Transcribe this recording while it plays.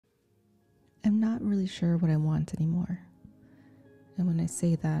I'm not really sure what I want anymore. And when I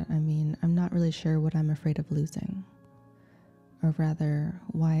say that, I mean I'm not really sure what I'm afraid of losing, or rather,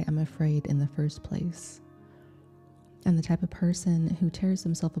 why I'm afraid in the first place. And the type of person who tears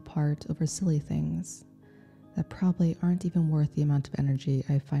himself apart over silly things that probably aren't even worth the amount of energy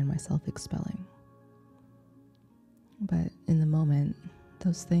I find myself expelling. But in the moment,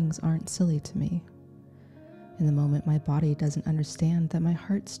 those things aren't silly to me. In the moment, my body doesn't understand that my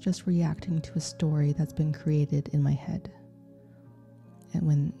heart's just reacting to a story that's been created in my head. And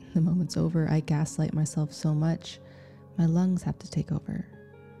when the moment's over, I gaslight myself so much, my lungs have to take over,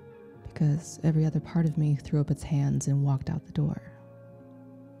 because every other part of me threw up its hands and walked out the door.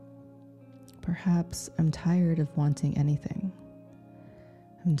 Perhaps I'm tired of wanting anything.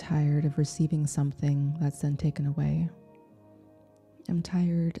 I'm tired of receiving something that's then taken away. I'm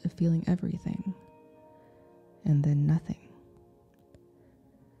tired of feeling everything and then nothing.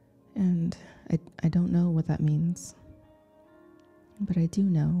 And I don't know what that means, but I do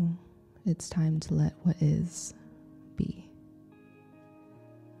know it's time to let what is